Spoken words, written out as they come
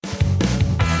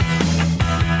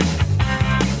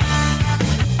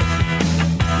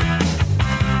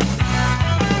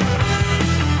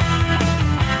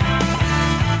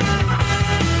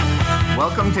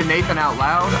listening to Nathan Out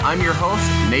Loud. I'm your host,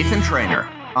 Nathan Trainer.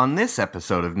 On this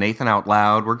episode of Nathan Out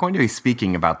Loud, we're going to be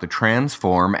speaking about the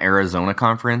Transform Arizona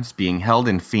Conference being held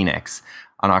in Phoenix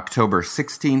on October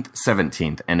 16th,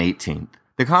 17th, and 18th.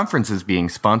 The conference is being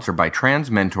sponsored by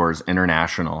Trans Mentors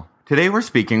International. Today we're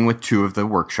speaking with two of the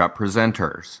workshop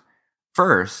presenters.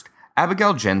 First,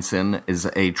 Abigail Jensen is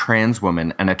a trans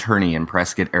woman and attorney in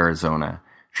Prescott, Arizona.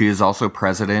 She is also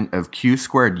president of Q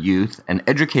Squared Youth, an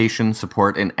education,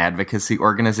 support, and advocacy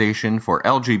organization for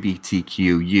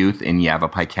LGBTQ youth in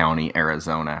Yavapai County,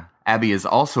 Arizona. Abby is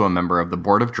also a member of the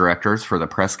board of directors for the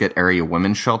Prescott Area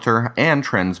Women's Shelter and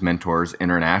Trans Mentors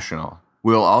International.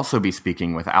 We'll also be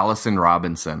speaking with Allison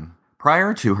Robinson.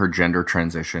 Prior to her gender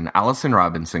transition, Allison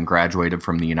Robinson graduated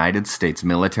from the United States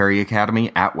Military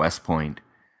Academy at West Point,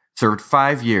 served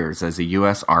 5 years as a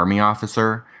U.S. Army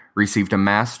officer, received a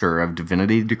Master of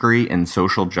Divinity degree in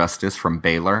Social Justice from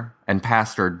Baylor, and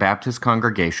pastored Baptist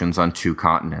congregations on 2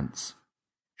 continents.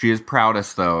 She is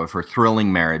proudest, though, of her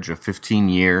thrilling marriage of 15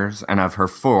 years and of her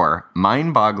 4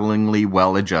 mind-bogglingly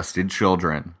well-adjusted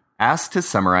children. Asked to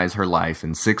summarize her life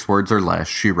in 6 words or less,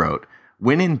 she wrote,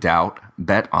 "When in doubt,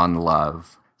 bet on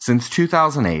love." Since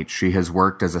 2008, she has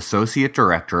worked as Associate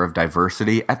Director of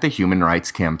Diversity at the Human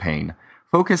Rights Campaign,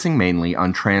 focusing mainly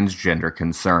on transgender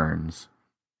concerns.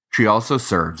 She also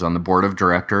serves on the board of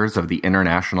directors of the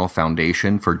International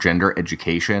Foundation for Gender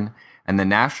Education and the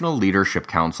National Leadership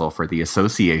Council for the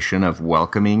Association of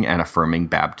Welcoming and Affirming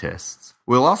Baptists.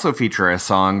 We'll also feature a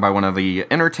song by one of the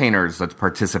entertainers that's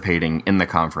participating in the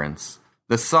conference.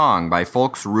 The song by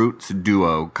Folks Roots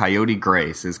duo Coyote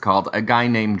Grace is called A Guy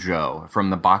Named Joe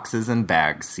from the Boxes and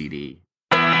Bags CD.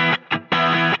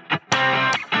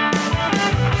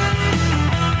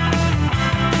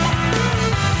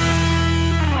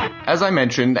 As I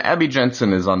mentioned, Abby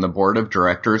Jensen is on the board of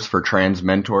directors for Trans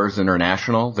Mentors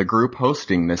International, the group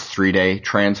hosting this 3-day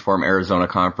Transform Arizona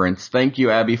conference. Thank you,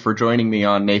 Abby, for joining me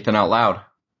on Nathan Out Loud.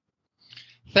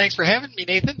 Thanks for having me,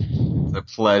 Nathan. It's a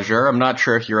pleasure. I'm not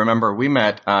sure if you remember, we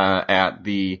met at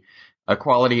the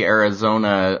Equality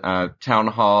Arizona town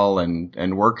hall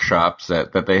and workshops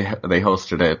that they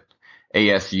hosted at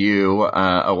ASU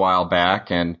a while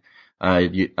back, and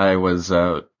I was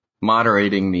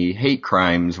moderating the hate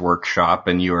crimes workshop,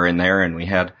 and you were in there, and we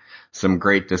had some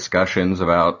great discussions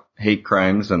about hate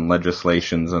crimes and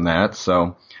legislations and that.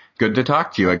 So good to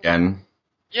talk to you again.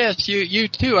 Yes, you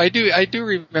too. I do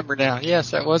remember now.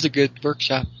 Yes, that was a good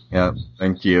workshop. Yeah,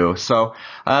 thank you. So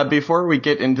before we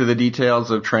get into the details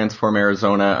of Transform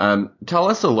Arizona, tell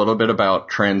us a little bit about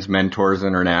Trans Mentors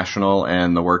International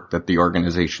and the work that the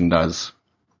organization does.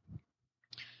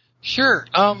 Sure.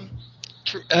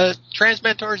 Trans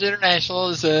Mentors International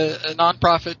is a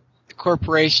nonprofit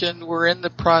corporation. We're in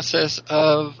the process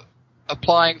of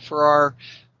applying for our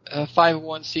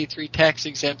 501c3 tax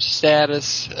exempt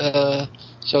status,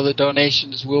 so the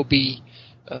donations will be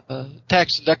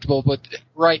tax deductible. But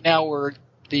right now,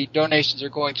 the donations are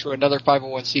going through another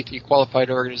 501c3 qualified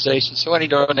organization, so any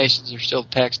donations are still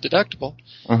tax deductible.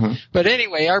 Mm-hmm. But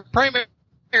anyway, our primary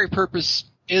purpose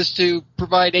is to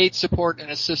provide aid, support, and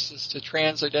assistance to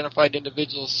trans-identified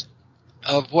individuals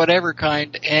of whatever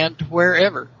kind and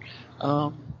wherever.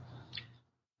 Our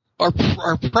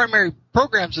primary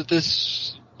programs at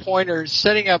this point are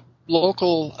setting up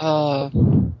local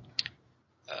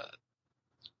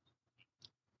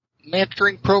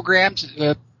mentoring programs,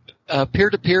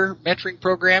 peer-to-peer mentoring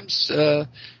programs.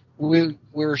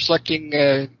 We're selecting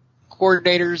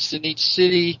coordinators in each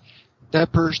city.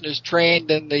 That person is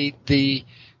trained, and the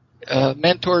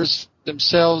mentors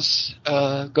themselves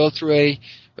go through a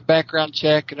background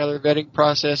check, another vetting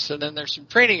process, and then there's some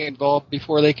training involved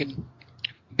before they can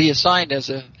be assigned as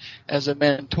a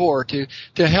mentor to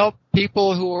help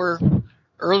people who are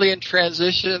early in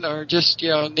transition or just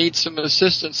need some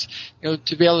assistance,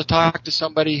 to be able to talk to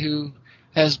somebody who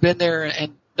has been there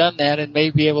and done that and may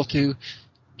be able to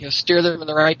steer them in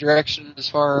the right direction as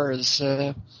far as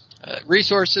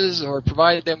resources, or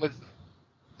provide them with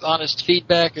honest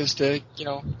feedback as to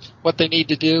what they need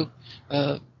to do,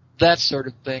 that sort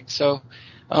of thing. So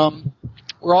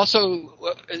we're also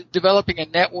developing a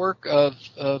network of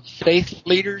faith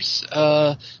leaders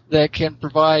that can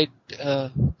provide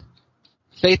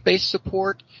faith-based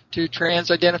support to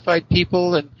trans-identified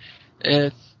people, and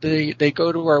they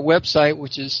go to our website,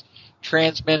 which is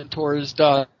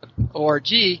transmentors.org,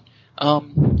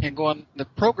 and go on the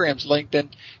programs link.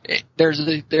 Then there's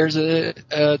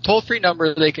a toll-free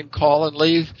number they can call and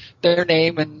leave their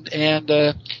name and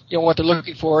what they're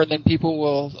looking for, and then people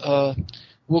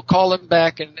will call them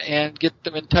back and get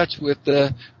them in touch with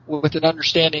an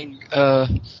understanding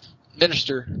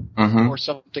minister or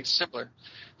something similar.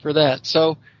 for that.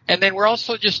 So, and then we're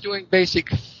also just doing basic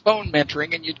phone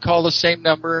mentoring, and you'd call the same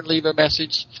number and leave a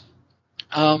message,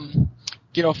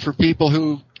 for people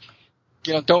who,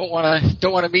 don't want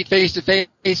to meet face to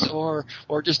face or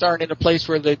just aren't in a place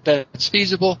where that's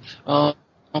feasible.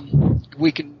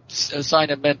 We can assign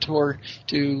a mentor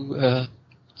to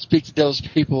speak to those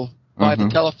people by the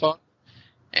telephone,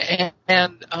 and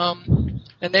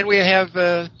then we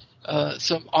have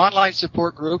some online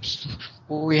support groups.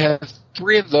 We have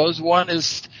 3 of those. One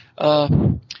is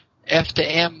F to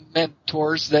M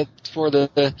mentors, that for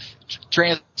the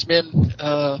trans men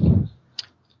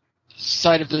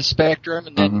side of the spectrum,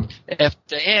 and then F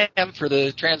to M for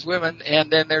the trans women,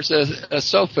 and then there's a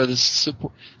SOFA, the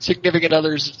significant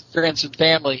others, friends and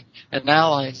family and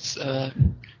allies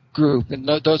group, and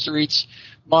those are each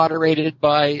moderated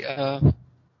by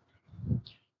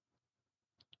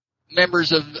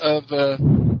members of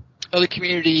the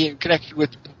community and connected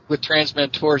with trans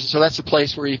mentors. So that's a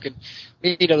place where you can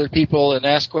meet other people and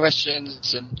ask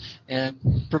questions and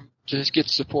just get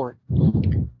support.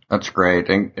 That's great.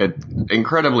 It's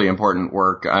incredibly important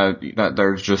work.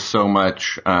 There's just so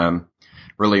much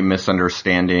really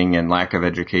misunderstanding and lack of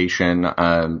education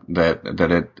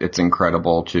that it's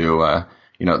incredible to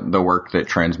the work that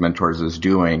Trans Mentors is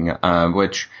doing,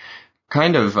 which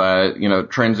kind of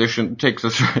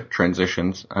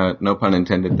transitions, no pun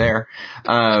intended there,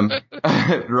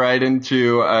 right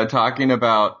into talking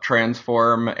about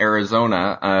Transform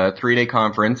Arizona, a 3-day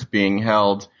conference being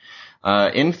held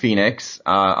in Phoenix,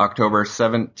 October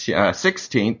 16th,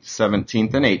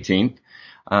 17th, and 18th.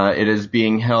 It is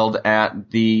being held at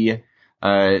the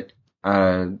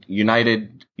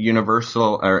United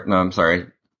Universal,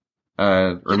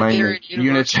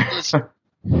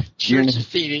 Church of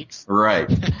Phoenix. Right.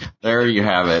 There you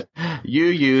have it.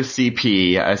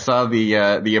 UUCP. I saw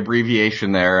the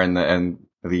abbreviation there and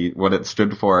the what it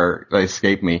stood for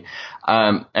escaped me.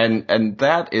 And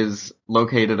that is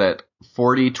located at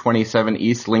 4027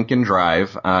 East Lincoln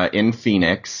Drive in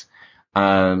Phoenix.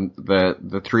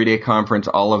 The 3-day conference,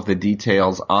 all of the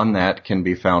details on that can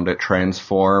be found at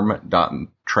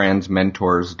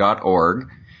transform.transmentors.org.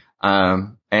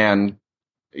 And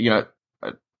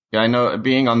I know,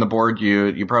 being on the board,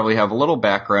 you probably have a little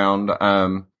background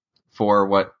for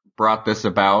what brought this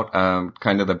about,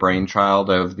 kind of the brainchild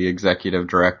of the executive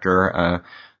director,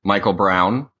 Michael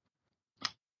Brown.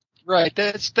 Right.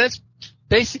 That's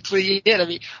basically it. I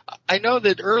mean, I know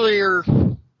that earlier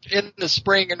in the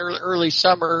spring and early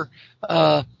summer,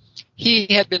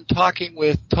 he had been talking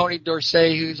with Tony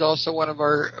Dorsey, who's also one of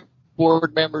our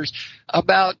board members,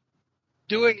 about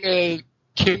doing a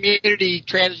community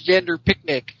transgender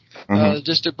picnic,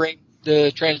 just to bring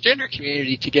the transgender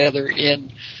community together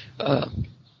in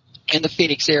the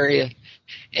Phoenix area.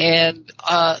 And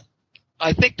I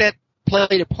think that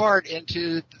played a part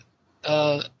into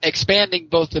expanding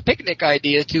both the picnic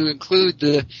idea to include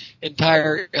the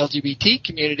entire LGBT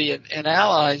community and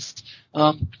allies.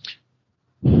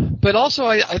 But also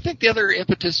I think the other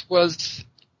impetus was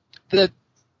the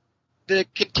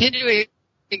continuing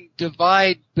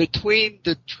divide between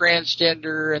the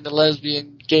transgender and the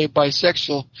lesbian, gay,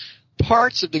 bisexual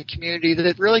parts of the community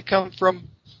that really come from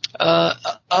a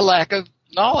lack of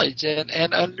knowledge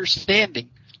and understanding.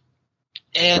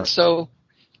 And so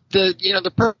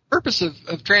the purpose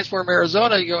of Transform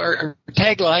Arizona, our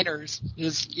tagline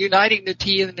is uniting the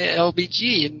T and the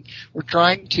LBG, and we're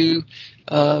trying to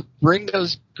bring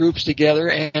those groups together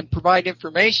and provide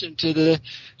information to the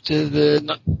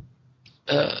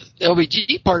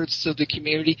LBG parts of the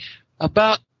community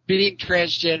about being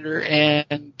transgender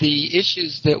and the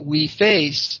issues that we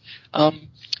face,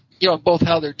 both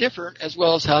how they're different as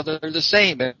well as how they're the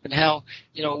same, and how,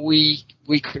 we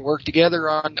can work together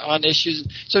on issues.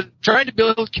 So trying to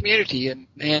build community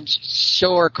and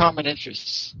show our common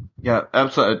interests. Yeah,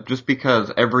 absolutely. Just because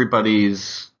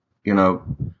everybody's,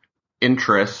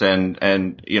 interests and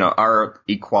our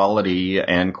equality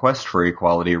and quest for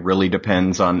equality really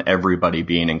depends on everybody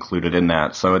being included in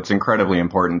that. So it's incredibly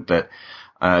important that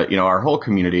our whole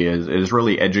community is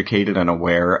really educated and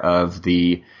aware of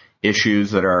the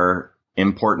issues that are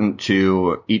important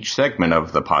to each segment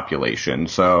of the population.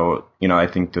 So I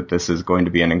think that this is going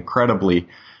to be an incredibly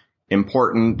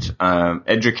important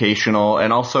educational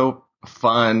and also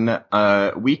fun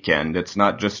weekend. It's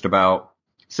not just about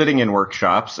sitting in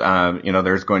workshops.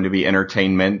 There's going to be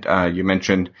entertainment. You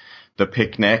mentioned the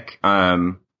picnic,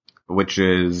 which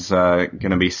is going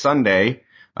to be Sunday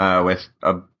with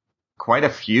quite a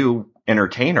few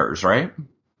entertainers, right?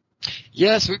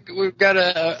 Yes, we've got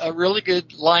a really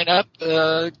good lineup.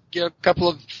 A couple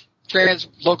of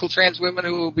local trans women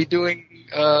who will be doing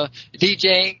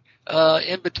DJing.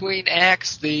 in between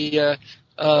acts, the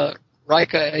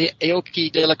Rika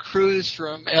Aoki de la Cruz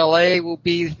from L.A. will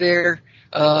be there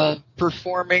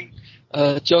performing.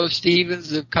 Joe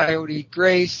Stevens of Coyote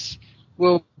Grace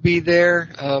will be there.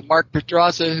 Mark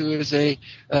Pedraza, who is a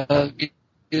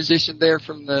musician there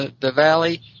from the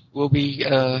Valley, will be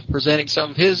presenting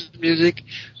some of his music.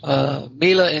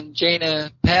 Mila and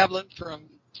Jana Pavlin from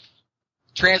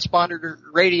Transponder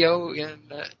Radio in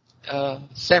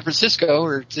San Francisco,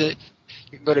 or you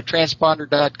can go to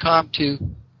transponder.com to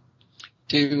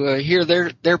hear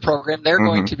their program. They're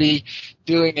going to be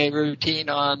doing a routine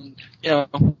on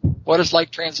what it's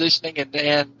like transitioning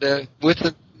and with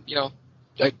the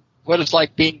like what it's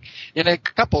like being in a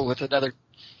couple with another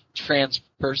trans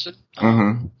person.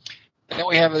 Then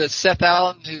we have Seth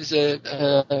Allen, who's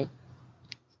a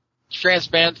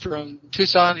trans man from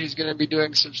Tucson, who's going to be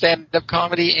doing some stand-up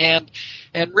comedy, and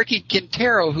Ricky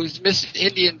Quintero, who's Miss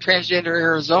Indian Transgender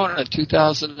Arizona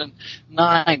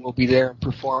 2009, will be there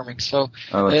performing. So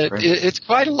it's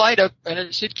quite a light-up, and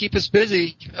it should keep us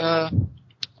busy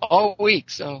all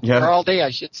week, or all day, I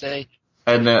should say.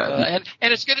 And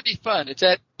it's going to be fun. It's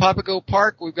at Papago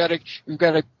Park. We've got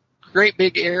a great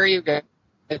big area. We've got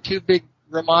 2 big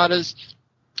ramadas,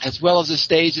 as well as a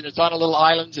stage, and it's on a little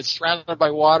island. It's surrounded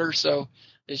by water, so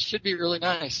it should be really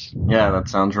nice. Yeah, that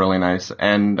sounds really nice.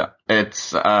 And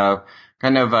it's kind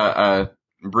of a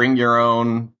bring your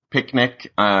own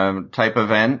picnic type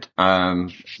event.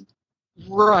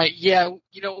 Right, yeah.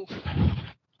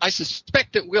 I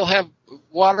suspect that we'll have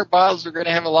water bottles. We're going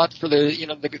to have a lot for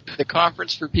the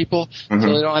conference for people, so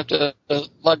they don't have to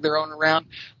lug their own around.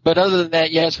 But other than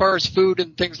that, as far as food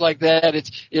and things like that,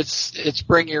 it's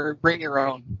bring your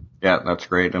own. Yeah, that's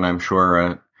great, and I'm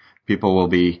sure people will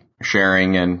be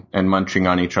sharing and munching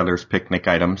on each other's picnic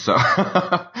items. So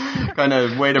kind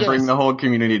of way to bring the whole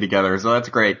community together. So that's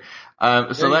great.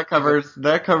 So that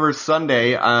covers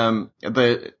Sunday.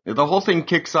 The whole thing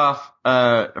kicks off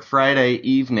Friday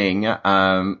evening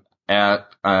at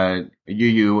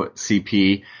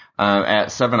UUCP at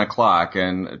 7:00.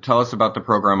 And tell us about the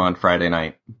program on Friday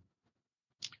night.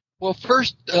 Well,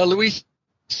 first, Luis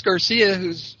Garcia,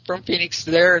 who's from Phoenix,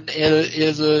 there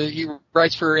he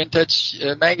writes for In Touch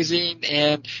magazine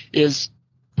and is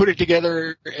putting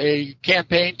together a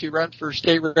campaign to run for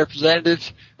state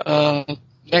representative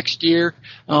next year.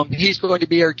 He's going to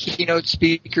be our keynote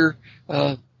speaker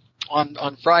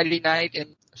on Friday night.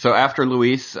 And so after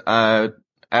Luis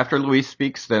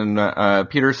speaks, then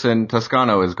Peterson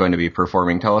Toscano is going to be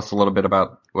performing. Tell us a little bit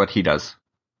about what he does.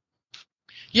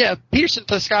 Yeah, Peterson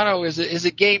Toscano is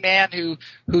a gay man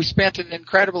who spent an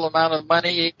incredible amount of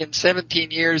money in 17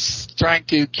 years trying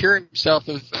to cure himself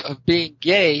of being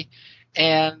gay,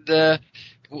 and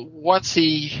once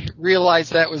he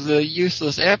realized that was a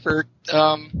useless effort,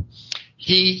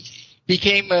 he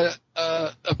became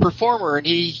a performer, and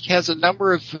he has a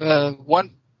number of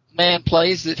one-man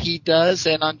plays that he does,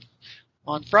 and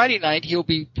on Friday night he'll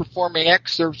be performing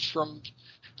excerpts from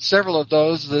several of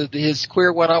those, his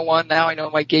Queer 101, Now I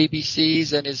Know My Gay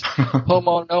BCs, and his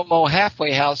Homo Nomo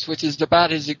Halfway House, which is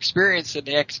about his experience in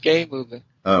the ex-gay movement.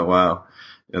 Oh, wow.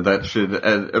 That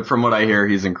should, from what I hear,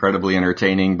 he's incredibly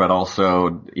entertaining, but also,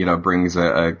 brings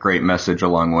a great message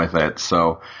along with it.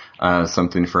 So,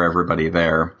 something for everybody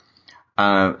there.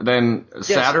 Then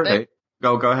Saturday,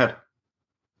 go ahead.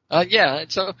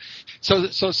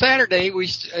 So Saturday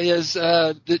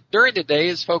during the day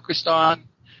is focused on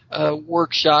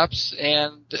workshops,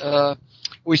 and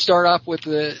we start off with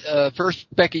the first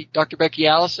Dr. Becky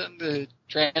Allison, the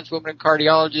trans woman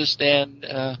cardiologist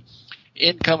and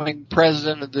incoming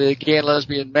president of the Gay and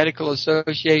Lesbian Medical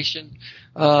Association,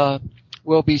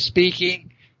 will be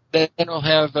speaking. Then we'll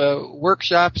have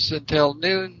workshops until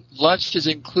noon. Lunch is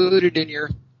included in your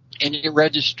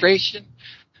registration.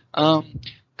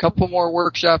 Couple more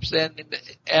workshops then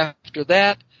after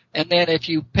that. And then if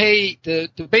you pay, the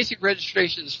basic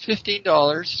registration is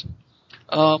 $15.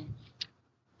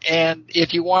 And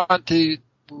if you want to,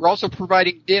 we're also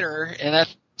providing dinner, and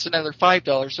that's another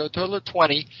 $5, so a total of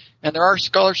 $20. And there are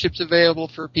scholarships available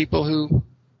for people who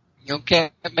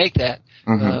can't make that.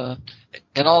 Mm-hmm.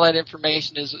 And all that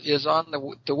information is on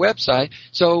the website.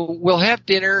 So we'll have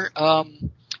dinner.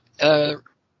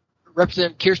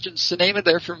 Representative Kirsten Sinema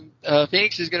there from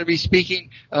Phoenix is going to be speaking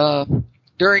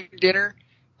during dinner.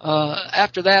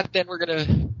 After that, then we're going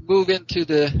to move into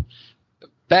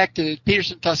back to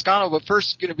Peterson Toscano, but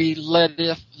first going to be led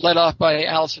off by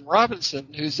Allison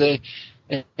Robinson, who's a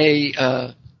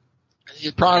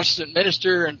Protestant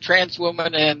minister and trans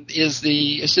woman, and is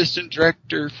the assistant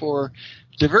director for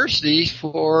diversity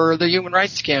for the Human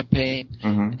Rights Campaign.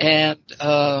 Mm-hmm. And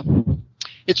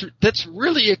that's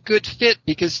really a good fit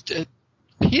because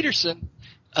Peterson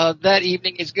that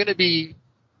evening is going to be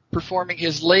performing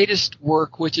his latest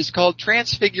work, which is called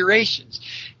Transfigurations,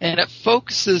 and it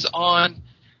focuses on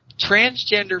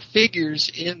transgender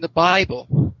figures in the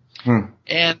Bible.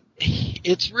 And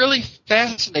it's really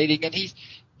fascinating, and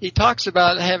he talks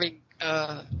about having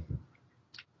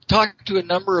talked to a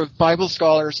number of Bible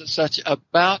scholars and such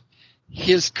about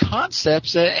his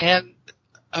concepts, and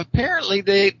apparently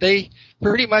they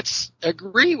pretty much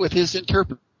agree with his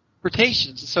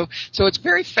interpretations. So it's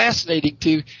very fascinating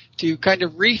to kind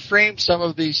of reframe some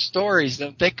of these stories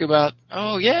and think about,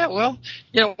 oh yeah, well,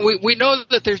 we know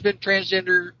that there's been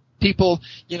transgender people,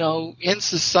 in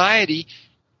society,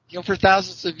 for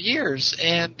thousands of years,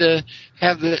 and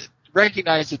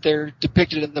recognize that they're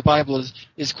depicted in the Bible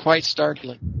is quite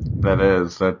startling. That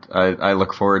I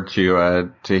look forward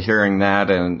to hearing that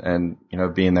and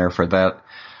being there for that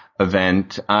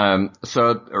event.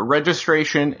 So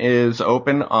registration is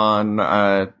open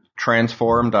on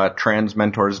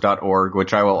transform.transmentors.org,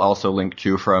 which I will also link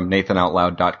to from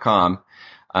nathanoutloud.com.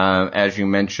 As you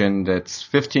mentioned, it's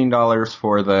 $15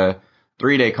 for the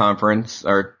 3-day conference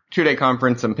or 2-day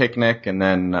conference and picnic, and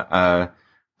then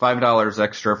 $5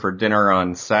 extra for dinner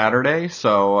on Saturday.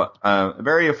 So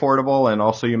very affordable. And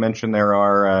also you mentioned there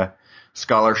are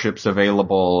scholarships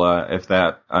available if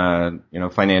that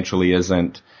financially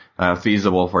isn't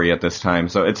feasible for you at this time.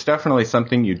 So it's definitely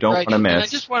something you don't want to miss. And I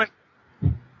just want to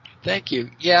Thank you.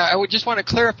 Yeah, I would just want to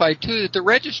clarify too that the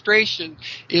registration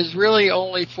is really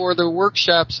only for the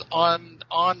workshops on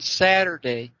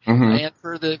Saturday, and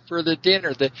for the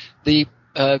dinner. The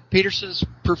Peterson's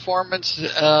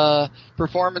performances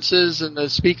and the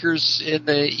speakers in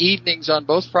the evenings on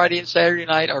both Friday and Saturday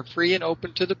night are free and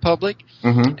open to the public,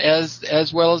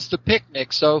 as well as the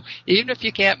picnic. So even if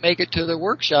you can't make it to the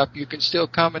workshop, you can still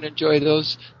come and enjoy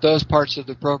those parts of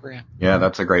the program. Yeah,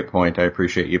 that's a great point. I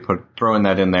appreciate you throwing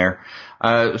that in there.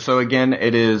 So again,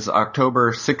 it is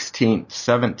October 16th,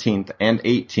 17th, and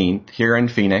 18th here in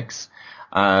Phoenix.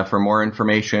 For more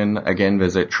information, again,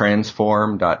 visit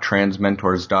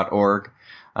transform.transmentors.org.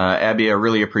 Abby, I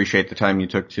really appreciate the time you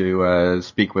took to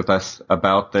speak with us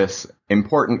about this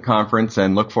important conference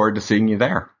and look forward to seeing you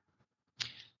there.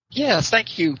 Yes,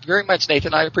 thank you very much,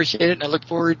 Nathan. I appreciate it, and I look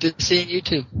forward to seeing you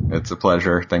too. It's a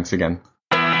pleasure. Thanks again.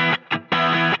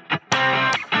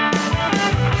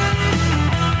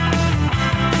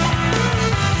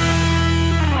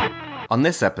 On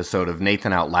this episode of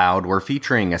Nathan Out Loud, we're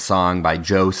featuring a song by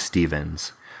Joe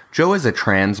Stevens. Joe is a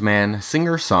trans man,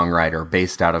 singer-songwriter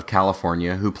based out of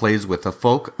California who plays with the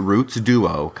folk roots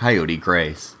duo Coyote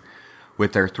Grace.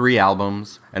 With their 3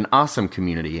 albums, an awesome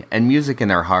community, and music in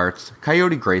their hearts,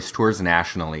 Coyote Grace tours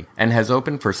nationally and has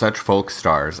opened for such folk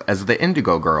stars as the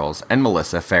Indigo Girls and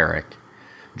Melissa Ferrick.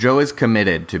 Joe is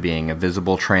committed to being a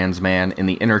visible trans man in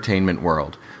the entertainment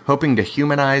world, hoping to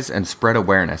humanize and spread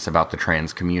awareness about the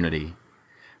trans community.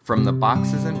 From the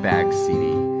Boxes and Bags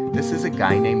CD, this is A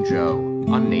Guy Named Joe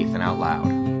on Nathan Out Loud.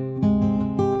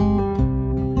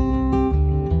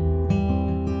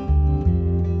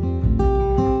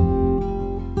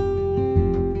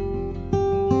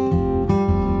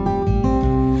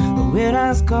 When I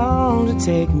was going to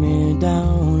take me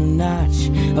down a notch,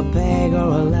 a peg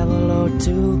or a level or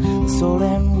two, the soul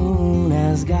and moon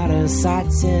has got her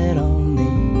sight set on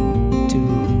me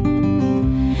too.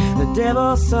 The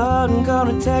devil's sudden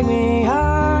gonna take me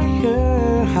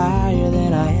higher, higher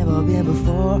than I ever been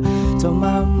before. Told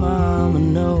my mama,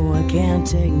 no, I can't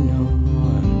take no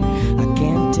more. I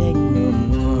can't take no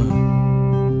more.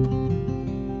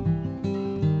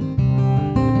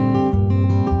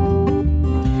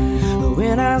 But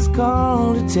when I was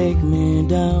called to take me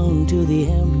down to the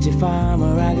empty farm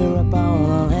where I grew up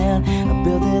on land, I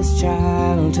built this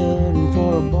childhood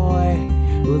for a boy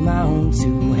with my own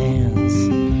 2 hands.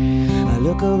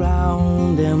 Look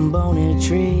around them bony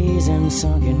trees and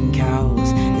sunken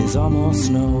cows. There's almost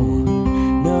snow.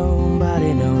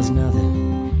 Nobody knows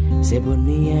nothing except what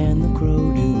me and the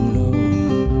crow do know.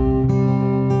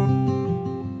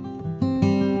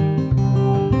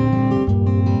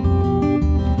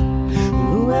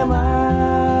 Who am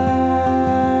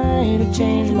I to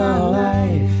change my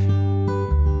life?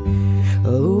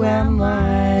 Who am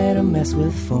I to mess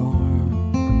with form?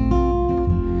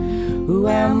 Who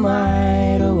am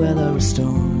I to weather a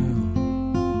storm?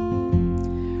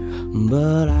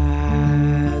 But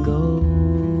I go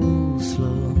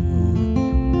slow.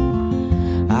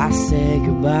 I say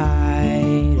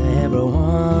goodbye to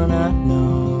everyone I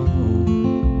know.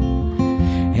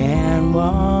 And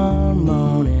one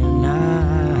morning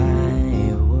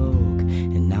I awoke,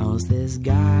 and now it's this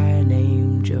guy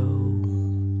named Joe.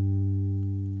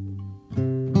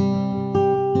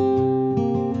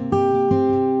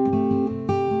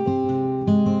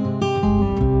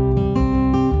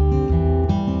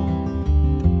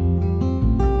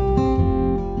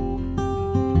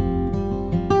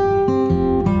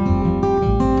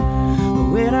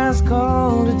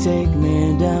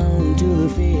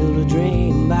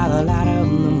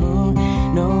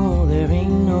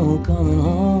 no coming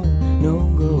home, no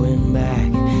going back,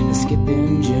 and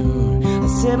skipping June. I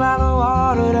sit by the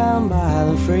water down by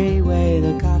the freeway.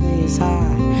 The coffee is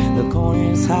high, the corn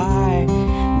is high.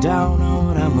 Don't know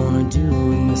what I'm gonna do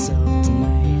with myself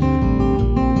tonight.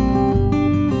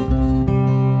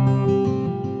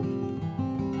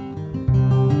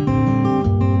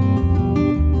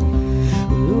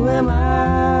 Who am I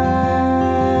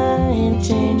to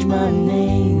change my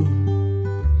name?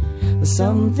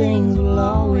 Some things will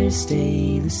always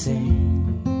stay the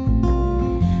same.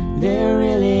 There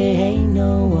really ain't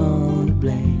no one to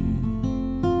blame.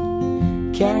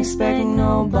 Can't expect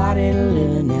nobody to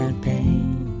live in that pain.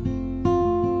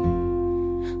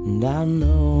 And I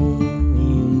know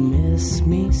you miss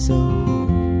me so.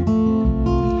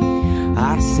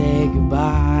 I say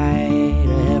goodbye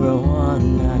to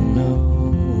everyone I know.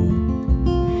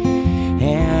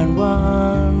 And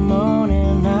one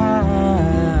morning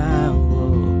I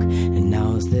woke, and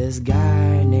now it's this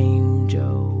guy named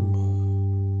Joe.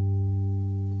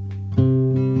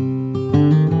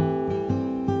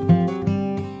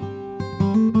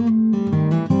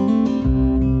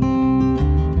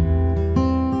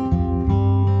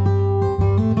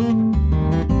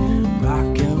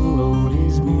 Rock and roll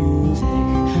is music.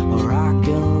 Rock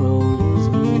and roll is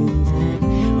music.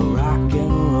 Rock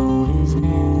and roll is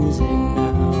music now.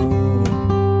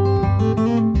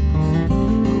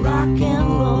 Rock and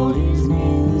roll is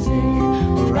music.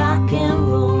 Rock and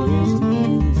roll is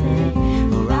music.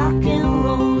 Rock and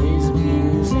roll is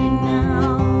music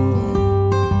now.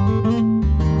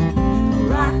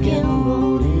 Rock and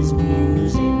roll is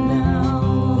music now.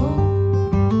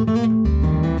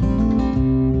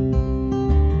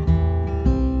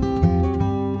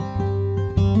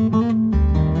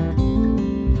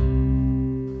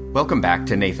 Welcome back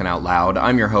to Nathan Out Loud.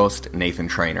 I'm your host, Nathan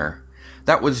Trainer.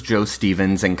 That was Joe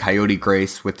Stevens and Coyote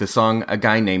Grace with the song A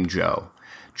Guy Named Joe.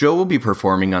 Joe will be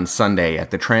performing on Sunday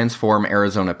at the Transform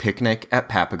Arizona Picnic at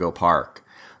Papago Park.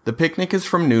 The picnic is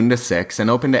from noon to 6 and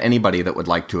open to anybody that would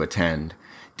like to attend.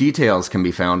 Details can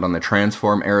be found on the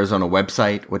Transform Arizona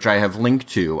website, which I have linked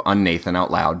to on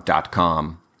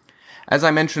nathanoutloud.com. As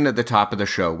I mentioned at the top of the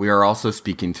show, we are also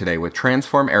speaking today with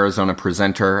Transform Arizona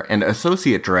presenter and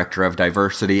Associate Director of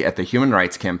Diversity at the Human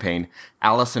Rights Campaign,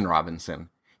 Allison Robinson.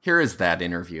 Here is that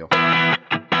interview.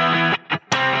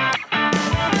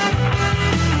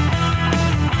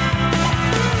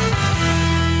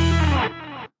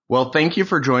 Well, thank you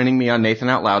for joining me on Nathan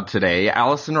Out Loud today.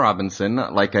 Allison Robinson,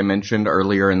 like I mentioned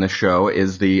earlier in the show,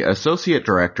 is the Associate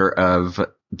Director of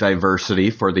Diversity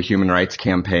for the Human Rights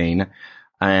Campaign.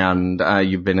 And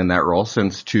you've been in that role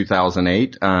since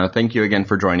 2008. Thank you again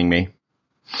for joining me.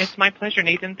 It's my pleasure,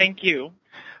 Nathan. Thank you.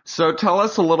 So tell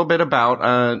us a little bit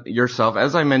about yourself.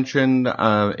 As I mentioned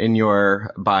in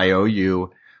your bio,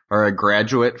 you are a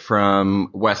graduate from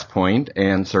West Point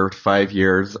and served 5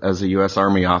 years as a U.S.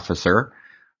 Army officer.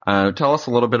 Tell us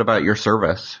a little bit about your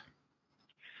service.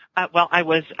 Well, I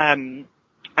was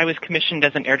commissioned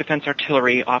as an air defense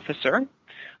artillery officer.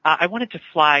 I wanted to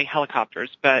fly helicopters,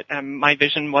 but my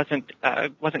vision wasn't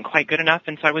quite good enough,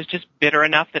 and so I was just bitter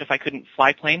enough that if I couldn't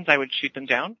fly planes, I would shoot them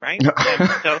down, right?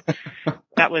 So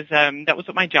that was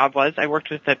what my job was. I worked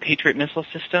with the Patriot missile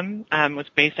system, was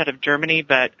based out of Germany,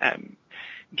 but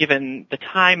given the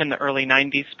time in the early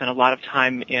 90s, spent a lot of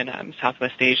time in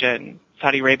Southwest Asia and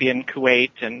Saudi Arabia and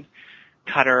Kuwait and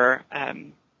Qatar.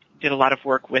 Did a lot of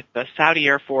work with the Saudi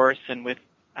Air Force and with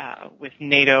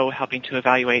NATO, helping to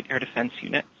evaluate air defense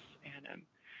units, and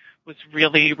was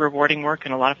really rewarding work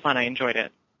and a lot of fun. I enjoyed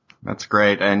it. That's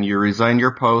great. And you resigned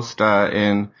your post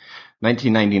in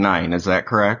 1999, is that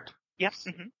correct? Yep.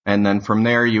 Mm-hmm. And then from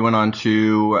there, you went on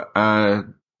to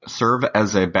serve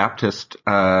as a Baptist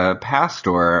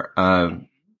pastor,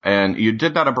 and you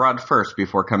did that abroad first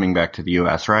before coming back to the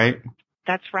U.S., right?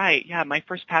 That's right. Yeah, my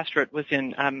first pastorate was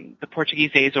in the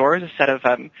Portuguese Azores, a set of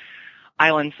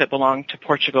islands that belong to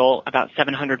Portugal, about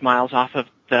 700 miles off of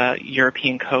the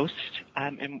European coast,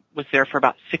 and was there for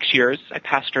about 6 years. I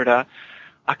pastored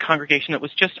a congregation that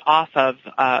was just off of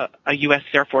a U.S.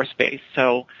 Air Force base,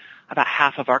 so about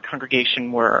half of our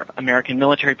congregation were American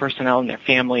military personnel and their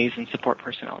families and support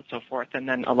personnel and so forth, and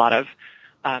then a lot of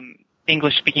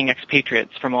English-speaking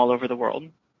expatriates from all over the world.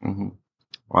 Mm-hmm.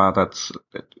 Wow,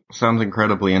 it sounds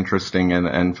incredibly interesting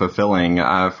and fulfilling.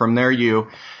 From there, you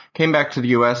came back to the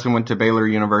U.S. and went to Baylor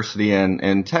University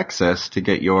in Texas to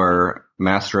get your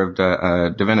Master of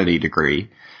Divinity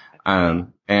degree.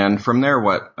 And from there,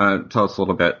 tell us a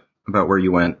little bit about where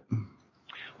you went.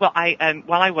 Well,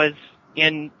 while I was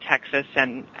in Texas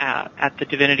and at the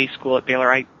Divinity School at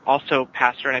Baylor, I also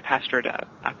pastored. I pastored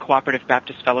a Cooperative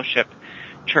Baptist Fellowship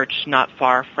church not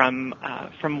far from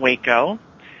Waco.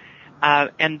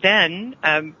 And then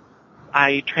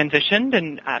I transitioned,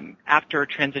 and after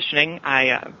transitioning,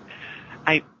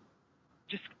 I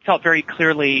just felt very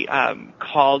clearly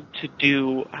called to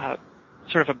do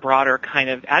sort of a broader kind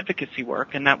of advocacy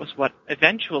work, and that was what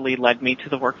eventually led me to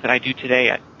the work that I do today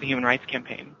at the Human Rights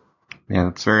Campaign. Yeah,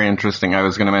 it's very interesting. I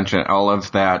was going to mention all of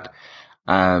that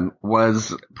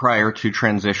was prior to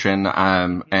transition,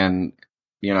 and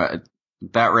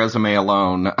that resume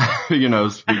alone,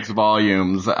 speaks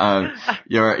volumes.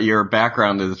 Your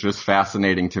background is just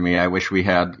fascinating to me. I wish we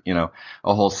had, a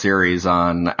whole series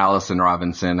on Allison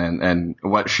Robinson and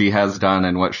what she has done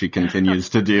and what she continues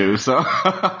to do. So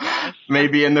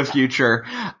maybe in the future.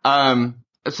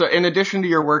 So in addition to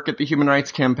your work at the Human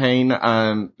Rights Campaign,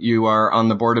 you are on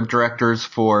the board of directors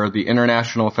for the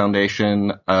International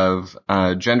Foundation of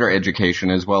Gender Education,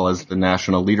 as well as the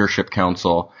National Leadership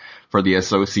Council for the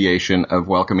Association of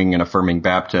Welcoming and Affirming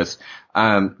Baptists.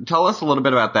 Tell us a little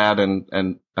bit about that,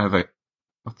 and I have a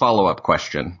follow-up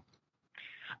question.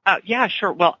 Yeah,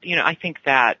 sure. Well, I think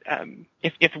that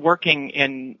if working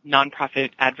in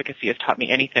nonprofit advocacy has taught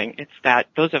me anything, it's that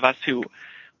those of us who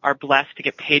are blessed to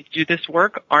get paid to do this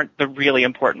work aren't the really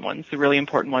important ones. The really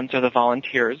important ones are the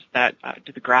volunteers that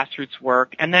do the grassroots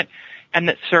work and that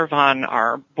serve on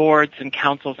our boards and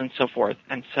councils and so forth.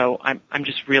 And so I'm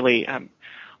just really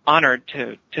honored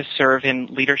to serve in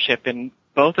leadership in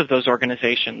both of those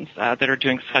organizations that are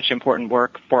doing such important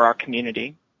work for our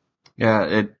community.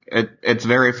 Yeah, it's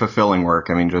very fulfilling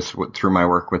work. I mean, just through my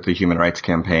work with the Human Rights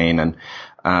Campaign, and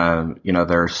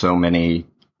there are so many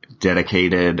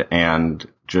dedicated and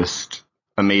just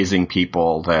amazing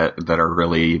people that are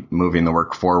really moving the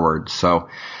work forward. So,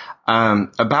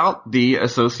 about the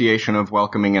Association of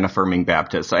Welcoming and Affirming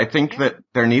Baptists, I think that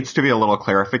there needs to be a little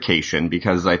clarification,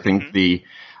 because I think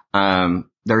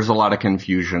there's a lot of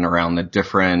confusion around the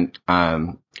different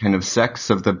kind of sects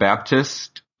of the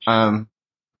Baptist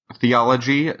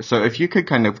theology. So if you could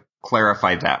kind of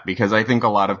clarify that, because I think a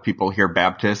lot of people hear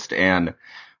Baptist and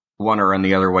one or run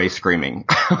the other way screaming.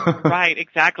 Right,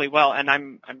 exactly. Well, and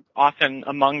I'm often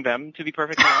among them, to be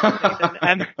perfectly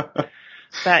honest.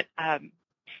 But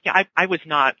I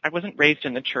wasn't raised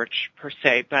in the church per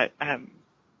se, but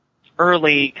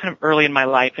early in my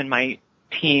life, in my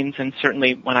teens, and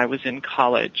certainly when I was in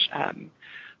college,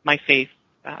 my faith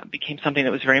became something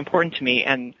that was very important to me,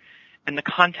 and the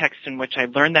context in which I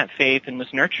learned that faith and was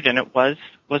nurtured in it was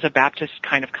a Baptist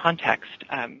kind of context.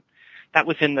 That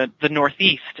was in the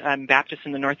Northeast. Baptists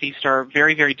in the Northeast are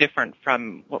very, very different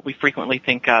from what we frequently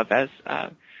think of as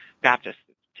Baptists.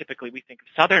 Typically, we think of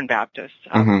Southern Baptists.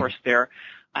 Of course, they're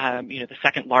the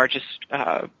second largest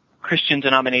Christian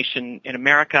denomination in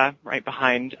America, right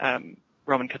behind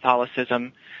Roman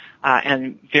Catholicism,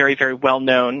 and very, very well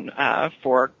known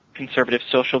for conservative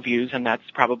social views, and that's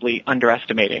probably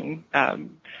underestimating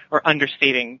or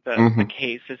understating the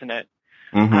case, isn't it?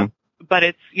 But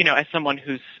it's, as someone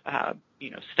who's,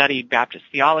 studied Baptist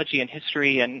theology and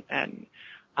history and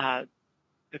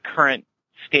the current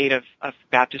state of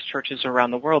Baptist churches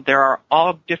around the world, there are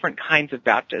all different kinds of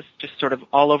Baptists, just sort of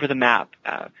all over the map.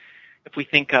 If we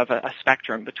think of a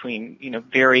spectrum between,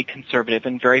 very conservative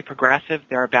and very progressive,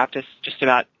 there are Baptists just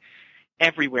about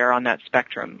everywhere on that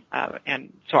spectrum.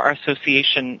 And so our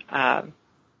association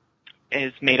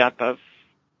is made up of,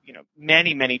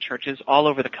 many, many churches all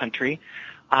over the country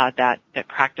that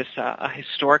practice a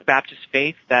historic Baptist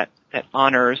faith that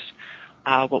honors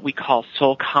what we call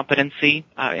soul competency.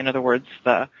 In other words,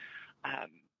 the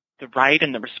right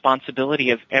and the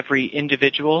responsibility of every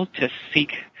individual to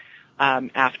seek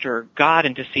after God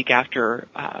and to seek after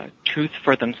truth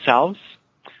for themselves,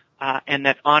 and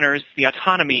that honors the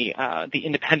autonomy, the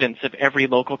independence of every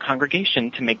local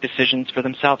congregation to make decisions for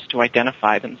themselves, to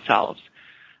identify themselves.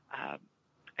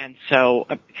 And so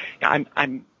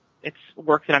it's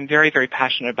work that I'm very, very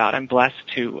passionate about. I'm blessed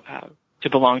to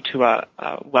belong to a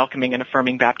welcoming and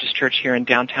affirming Baptist church here in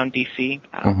downtown D.C.,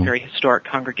 a very historic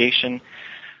congregation.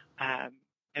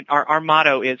 And our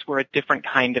motto is, we're a different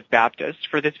kind of Baptist,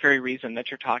 for this very reason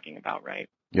that you're talking about, right?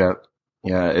 Yeah.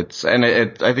 Yeah,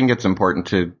 I think it's important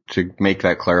to make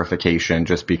that clarification,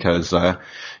 just because,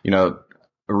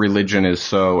 religion is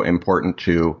so important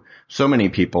to so many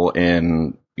people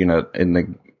in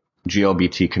the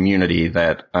GLBT community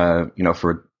that,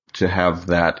 to have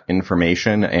that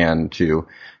information and to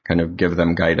kind of give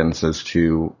them guidance as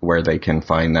to where they can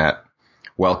find that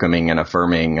welcoming and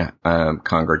affirming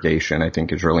congregation, I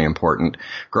think is really important.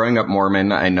 Growing up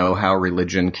Mormon, I know how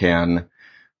religion can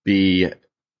be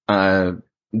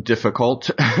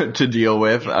difficult to deal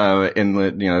with,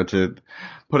 to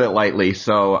put it lightly.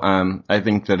 So, I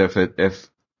think that if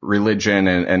religion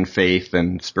and faith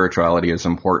and spirituality is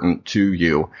important to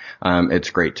you,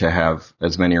 it's great to have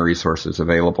as many resources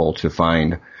available to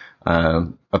find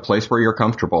a place where you're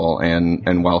comfortable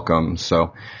and welcome.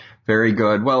 So very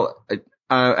good. Well,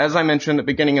 as I mentioned at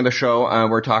the beginning of the show,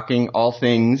 we're talking all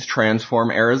things Transform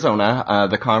Arizona.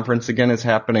 The conference again is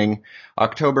happening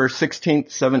October 16th,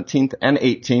 17th, and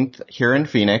 18th here in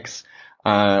Phoenix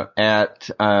at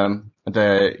the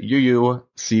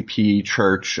UUCP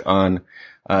Church on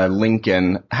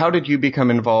Lincoln. How did you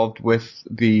become involved with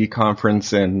the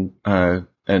conference, and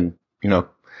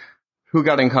who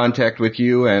got in contact with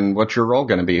you, and what's your role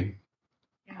going to be?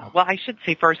 Yeah, well, I should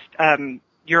say first,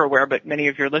 you're aware, but many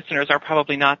of your listeners are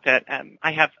probably not, that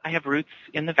I have roots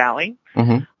in the Valley.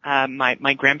 Mm-hmm.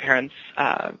 My grandparents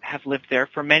have lived there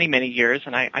for many, many years,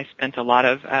 and I spent a lot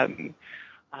of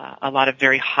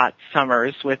very hot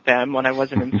summers with them when I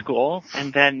wasn't in school.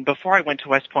 And then before I went to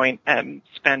West Point,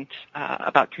 spent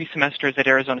about 3 semesters at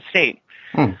Arizona State,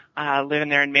 living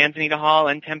there in Manzanita Hall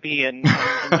and Tempe, and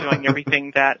enjoying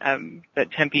everything that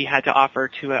Tempe had to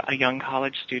offer to a young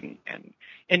college student. And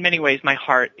in many ways, my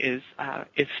heart is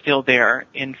still there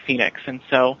in Phoenix. And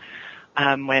so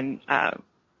when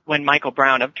Michael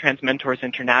Brown of Trans Mentors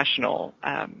International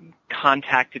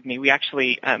contacted me, we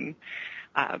actually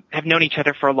have known each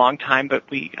other for a long time, but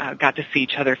we got to see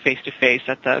each other face to face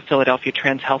at the Philadelphia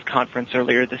Trans Health Conference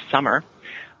earlier this summer.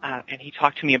 And he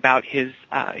talked to me about his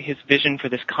vision for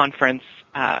this conference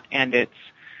and its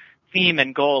theme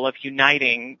and goal of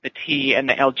uniting the T and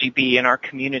the LGB in our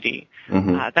community.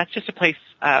 Mm-hmm. That's just a place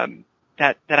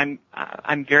that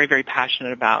I'm very, very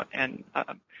passionate about, and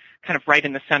kind of right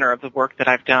in the center of the work that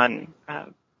I've done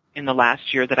in the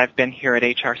last year that I've been here at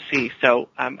HRC. So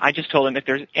I just told him, if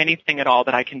there's anything at all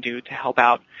that I can do to help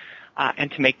out and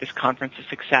to make this conference a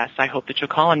success, I hope that you'll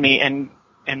call on me. And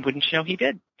wouldn't you know, he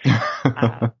did.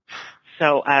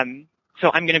 So I'm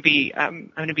going to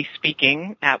be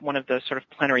speaking at one of those sort of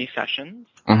plenary sessions,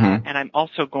 mm-hmm. And I'm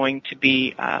also going to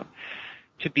be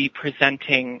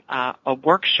presenting a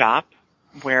workshop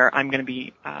where I'm going to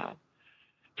be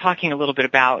talking a little bit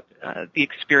about the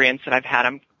experience that I've had.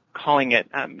 I'm calling it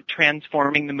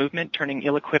Transforming the Movement, Turning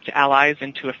Ill-Equipped Allies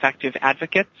into Effective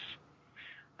Advocates,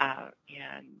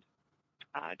 and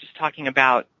just talking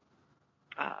about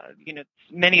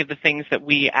many of the things that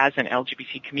we as an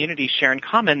LGBT community share in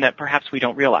common that perhaps we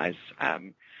don't realize,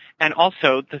 and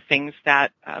also the things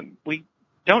that we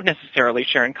don't necessarily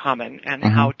share in common, and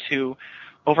mm-hmm. how to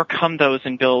overcome those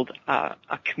and build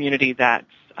a community that's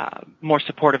more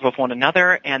supportive of one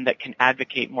another and that can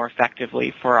advocate more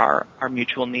effectively for our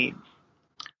mutual needs.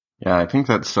 Yeah, I think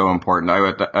that's so important.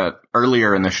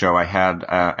 Earlier in the show, I had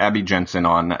Abby Jensen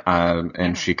on,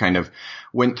 and she kind of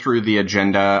went through the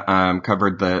agenda,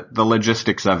 covered the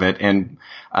logistics of it, and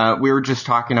we were just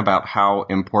talking about how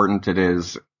important it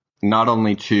is not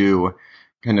only to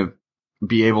kind of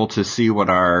be able to see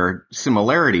what our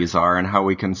similarities are and how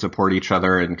we can support each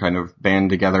other and kind of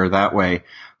band together that way,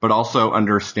 but also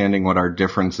understanding what our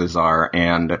differences are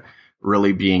and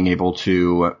really being able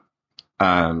to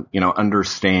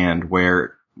understand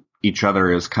where each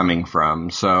other is coming from.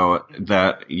 So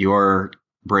that your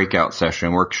breakout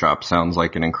session workshop sounds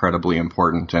like an incredibly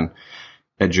important and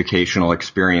educational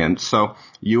experience. So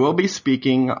you will be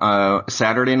speaking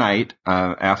Saturday night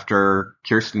after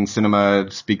Kirsten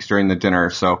Sinema speaks during the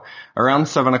dinner. So around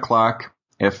 7:00,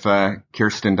 if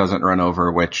Kirsten doesn't run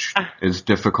over, which is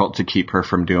difficult to keep her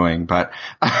from doing, but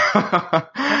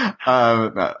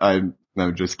no,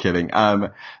 just kidding.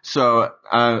 And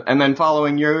then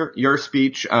following your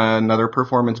speech, another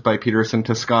performance by Peterson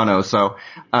Toscano. So,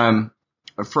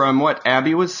 from what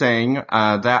Abby was saying,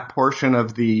 that portion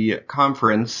of the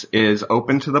conference is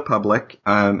open to the public.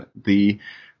 The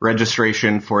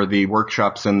registration for the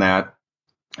workshops and the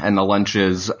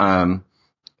lunches,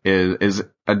 is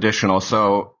additional.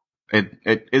 So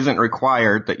it isn't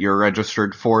required that you're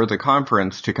registered for the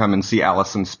conference to come and see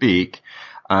Allison speak.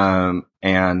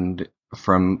 And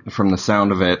from the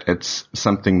sound of it, it's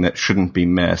something that shouldn't be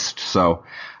missed. So,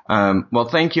 well,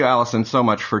 thank you, Allison, so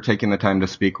much for taking the time to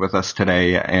speak with us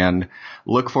today, and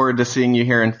look forward to seeing you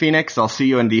here in Phoenix. I'll see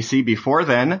you in DC before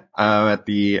then, at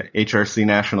the HRC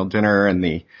National Dinner and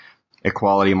the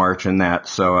Equality March and that.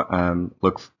 So,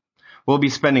 we'll be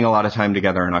spending a lot of time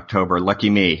together in October. Lucky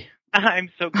me. I'm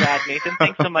so glad, Nathan.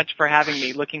 Thanks so much for having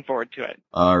me. Looking forward to it.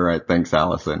 All right. Thanks,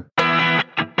 Allison.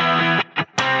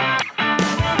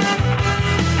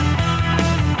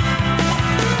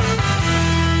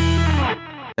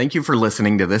 Thank you for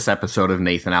listening to this episode of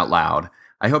Nathan Out Loud.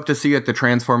 I hope to see you at the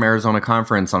Transform Arizona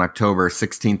Conference on October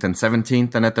 16th and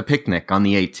 17th and at the picnic on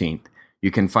the 18th.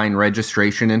 You can find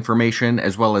registration information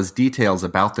as well as details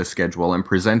about the schedule and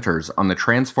presenters on the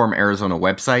Transform Arizona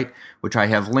website, which I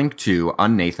have linked to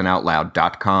on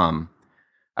nathanoutloud.com.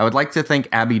 I would like to thank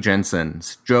Abby Jensen,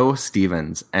 Joe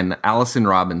Stevens, and Allison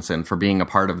Robinson for being a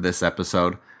part of this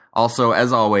episode. Also,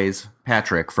 as always,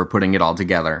 Patrick for putting it all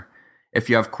together.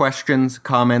 If you have questions,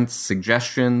 comments,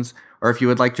 suggestions, or if you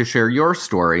would like to share your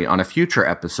story on a future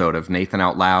episode of Nathan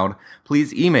Out Loud,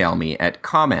 please email me at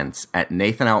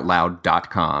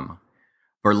comments@nathanoutloud.com.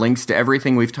 For links to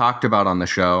everything we've talked about on the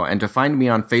show and to find me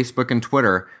on Facebook and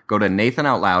Twitter, go to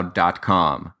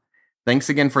nathanoutloud.com. Thanks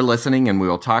again for listening, and we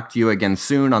will talk to you again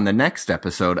soon on the next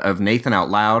episode of Nathan Out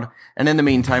Loud. And in the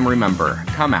meantime, remember,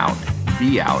 come out,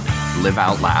 be out, live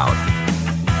out loud.